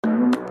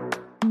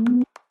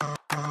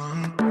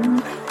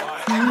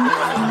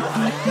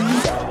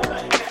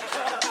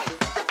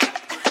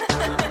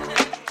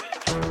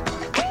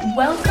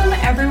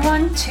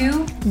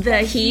to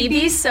The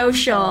Hebe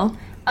Social,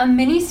 a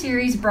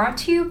mini-series brought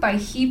to you by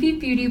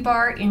HebeBeauty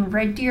Bar in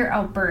Red Deer,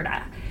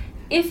 Alberta.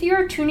 If you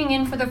are tuning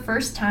in for the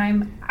first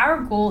time, our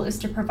goal is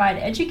to provide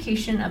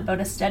education about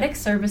aesthetic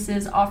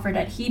services offered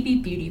at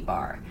HebeBeauty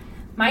Bar.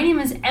 My name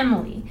is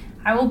Emily.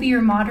 I will be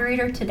your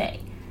moderator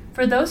today.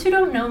 For those who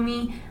don't know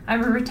me,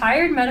 I'm a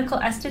retired medical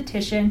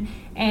esthetician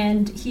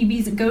and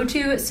Hebe's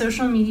go-to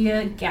social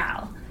media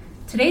gal.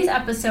 Today's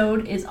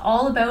episode is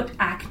all about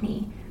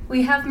acne.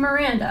 We have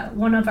Meranda,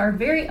 one of our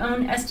very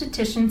own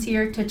estheticians,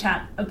 here to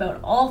chat about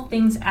all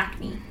things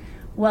acne.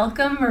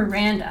 Welcome,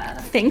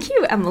 Meranda. Thank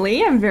you,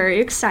 Emily. I'm very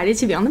excited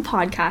to be on the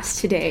podcast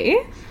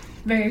today.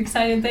 Very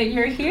excited that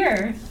you're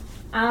here.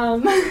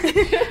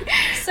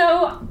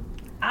 So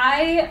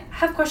I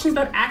have questions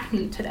about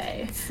acne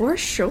today. For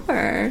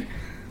sure.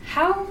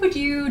 How would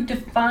you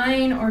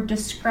define or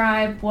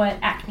describe what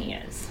acne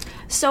is?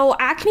 So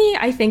acne,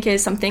 I think,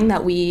 is something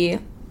that we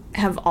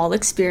have all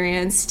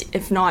experienced,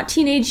 if not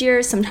teenage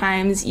years,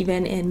 sometimes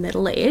even in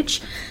middle age.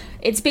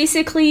 It's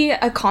basically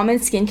a common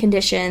skin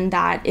condition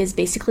that is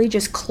basically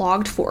just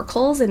clogged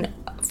follicles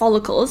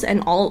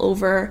and all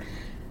over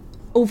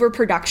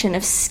overproduction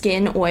of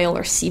skin oil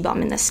or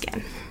sebum in the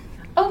skin.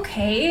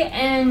 Okay,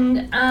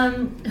 and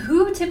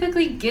who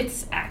typically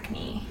gets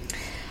acne?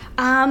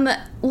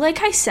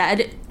 Like I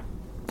said,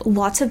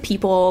 lots of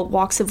people,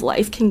 walks of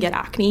life, can get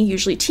acne.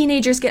 Usually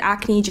teenagers get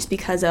acne just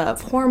because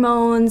of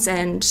hormones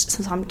and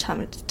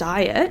sometimes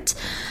diet.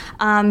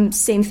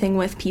 Same thing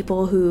with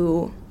people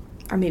who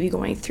are maybe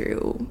going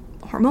through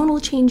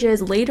hormonal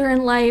changes later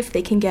in life.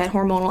 They can get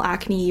hormonal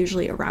acne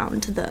usually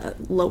around the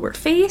lower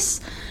face.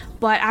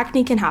 But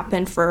acne can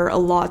happen for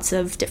lots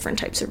of different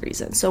types of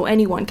reasons. So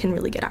anyone can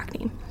really get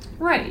acne.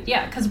 Right,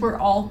 yeah, because we're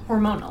all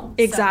hormonal.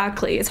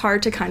 Exactly. So it's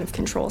hard to kind of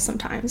control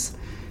sometimes.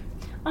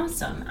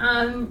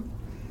 Awesome.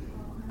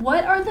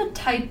 What are the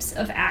types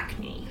of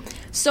acne?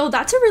 So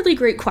that's a really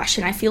great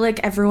question. I feel like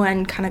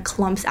everyone kind of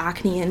clumps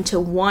acne into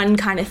one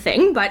kind of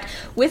thing, but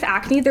with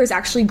acne, there's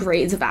actually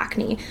grades of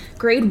acne.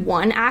 Grade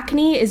 1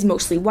 acne is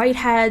mostly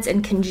whiteheads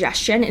and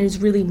congestion and is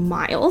really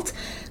mild.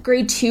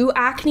 Grade 2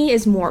 acne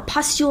is more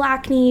pustule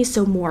acne,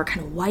 so more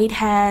kind of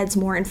whiteheads,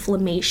 more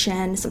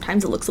inflammation.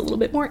 Sometimes it looks a little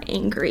bit more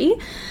angry.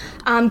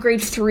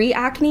 Grade 3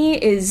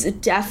 acne is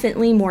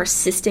definitely more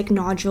cystic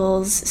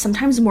nodules,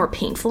 sometimes more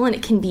painful, and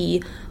it can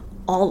be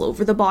all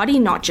over the body,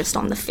 not just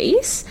on the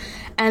face.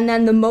 And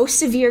then the most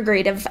severe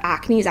grade of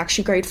acne is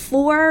actually grade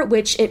 4,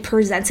 which it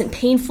presents in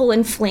painful,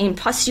 inflamed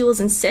pustules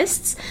and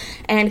cysts,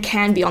 and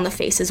can be on the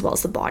face as well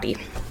as the body.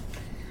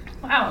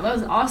 Wow, that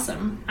was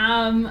awesome.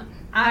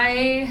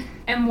 I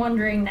am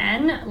wondering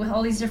then, with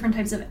all these different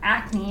types of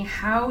acne,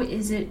 how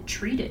is it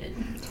treated?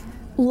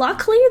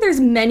 Luckily, there's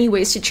many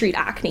ways to treat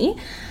acne.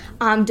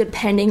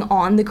 Depending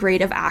on the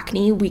grade of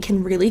acne, we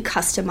can really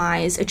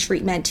customize a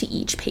treatment to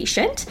each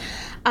patient.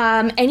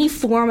 Any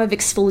form of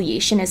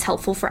exfoliation is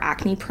helpful for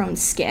acne-prone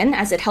skin,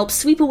 as it helps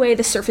sweep away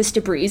the surface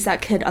debris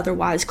that could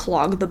otherwise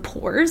clog the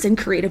pores and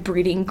create a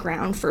breeding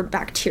ground for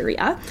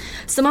bacteria.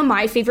 Some of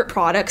my favorite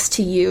products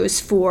to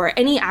use for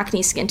any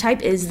acne skin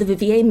type is the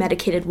Vivier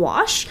medicated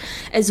wash,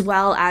 as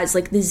well as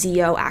like the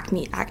Zeo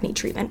acne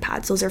treatment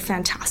pads. Those are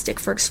fantastic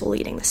for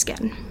exfoliating the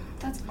skin.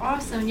 That's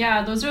awesome.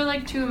 Yeah, those are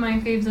like two of my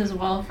faves as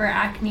well for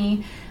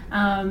acne.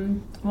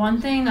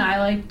 One thing I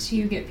like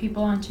to get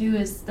people onto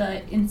is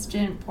the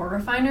instant pore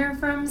refiner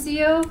from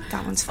Zeo.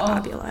 That one's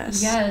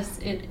fabulous. Yes,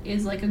 it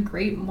is like a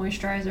great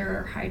moisturizer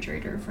or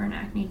hydrator for an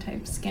acne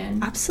type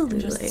skin. Absolutely.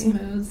 It just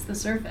smooths the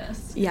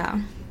surface.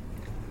 Yeah.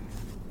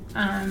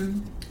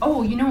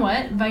 Oh, you know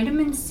what?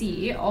 Vitamin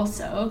C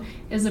also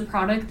is a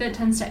product that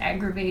tends to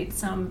aggravate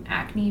some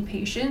acne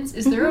patients.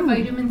 Is there a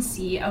vitamin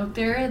C out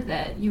there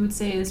that you would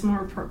say is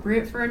more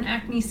appropriate for an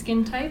acne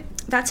skin type?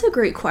 That's a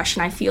great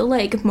question. I feel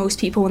like most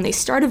people, when they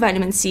start a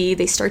vitamin C,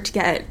 they start to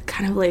get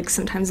kind of like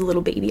sometimes a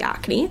little baby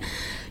acne.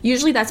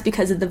 Usually that's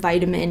because of the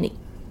vitamin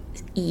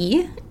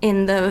E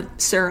in the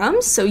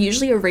serums. So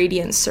usually a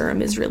radiant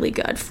serum is really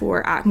good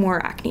for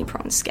more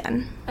acne-prone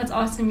skin. That's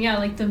awesome. Yeah,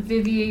 like the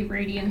Vivier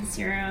Radiant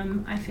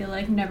Serum, I feel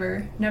like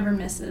never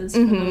misses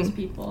for those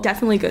people.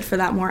 Definitely good for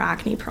that more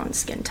acne-prone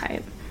skin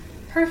type.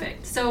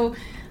 Perfect. So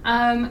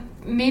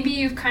maybe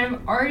you've kind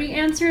of already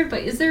answered,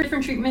 but is there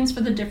different treatments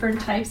for the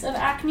different types of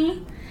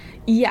acne?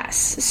 Yes.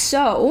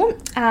 So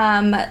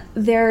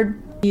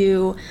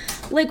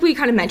like we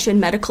kind of mentioned,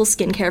 medical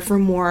skincare for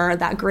more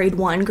that grade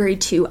 1,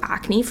 grade 2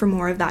 acne for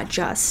more of that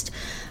just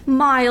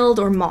mild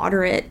or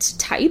moderate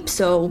type.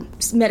 So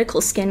medical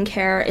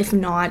skincare, if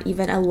not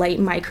even a light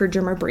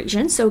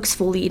microdermabrasion, so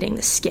exfoliating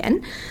the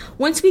skin.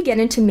 Once we get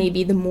into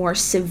maybe the more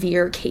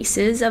severe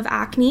cases of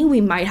acne,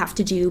 we might have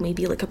to do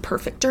maybe like a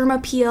perfect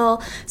derma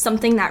peel,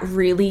 something that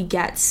really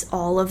gets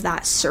all of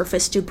that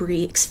surface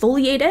debris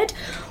exfoliated.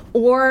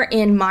 Or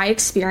in my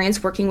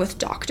experience working with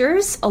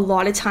doctors, a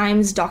lot of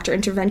times doctor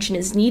intervention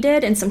is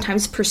needed and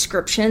sometimes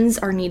prescriptions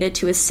are needed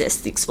to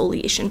assist the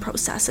exfoliation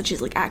process, such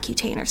as like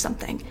Accutane or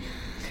something.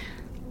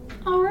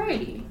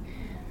 Alrighty.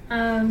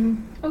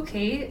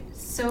 Okay,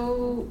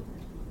 so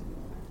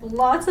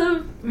lots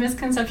of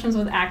misconceptions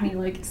with acne,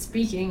 like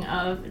speaking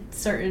of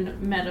certain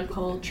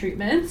medical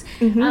treatments.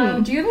 Do you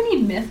have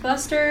any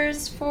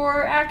mythbusters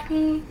for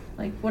acne?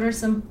 Like, what are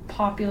some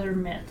popular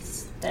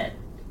myths that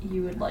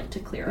you would like to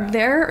clear up?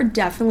 There are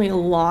definitely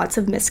lots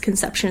of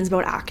misconceptions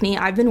about acne.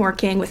 I've been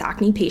working with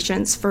acne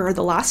patients for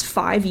the last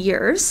 5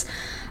 years.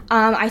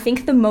 I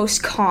think the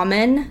most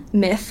common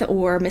myth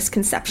or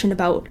misconception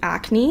about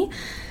acne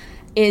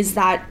is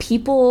that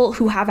people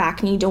who have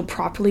acne don't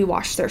properly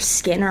wash their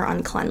skin or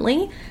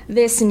uncleanly.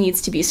 This needs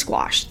to be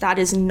squashed. That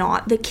is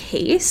not the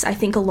case. I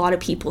think a lot of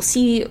people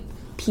see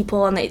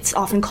people and it's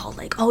often called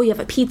like, oh, you have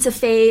a pizza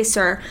face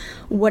or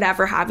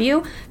whatever have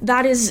you.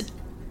 That is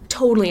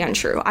totally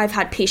untrue. I've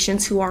had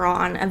patients who are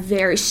on a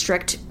very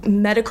strict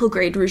medical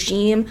grade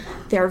regime.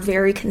 They're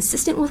very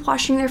consistent with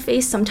washing their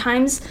face.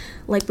 Sometimes,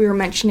 like we were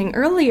mentioning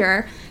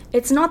earlier,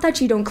 it's not that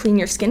you don't clean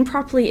your skin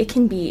properly. It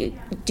can be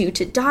due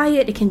to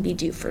diet. It can be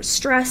due for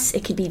stress.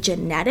 It could be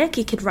genetic.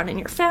 It could run in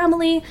your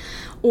family,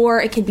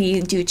 or it could be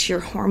due to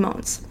your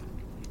hormones.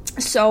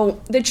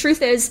 So the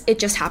truth is, it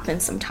just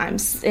happens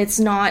sometimes. It's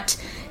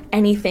not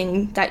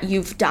anything that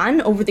you've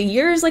done over the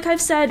years. Like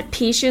I've said,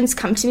 patients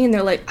come to me and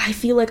they're like, I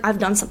feel like I've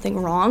done something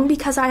wrong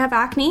because I have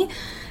acne.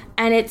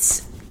 And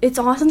it's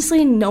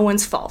honestly no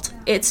one's fault.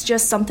 It's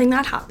just something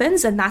that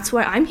happens, and that's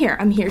why I'm here.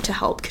 I'm here to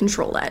help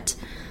control it.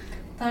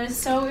 That is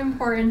so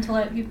important to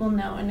let people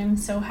know, and I'm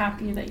so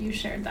happy that you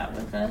shared that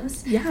with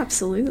us. Yeah,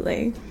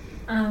 absolutely.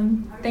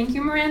 Thank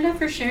you, Meranda,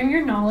 for sharing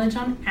your knowledge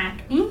on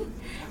acne.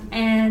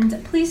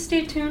 And please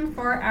stay tuned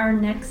for our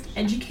next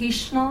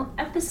educational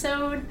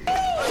episode.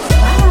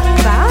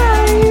 Bye!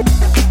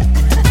 Bye!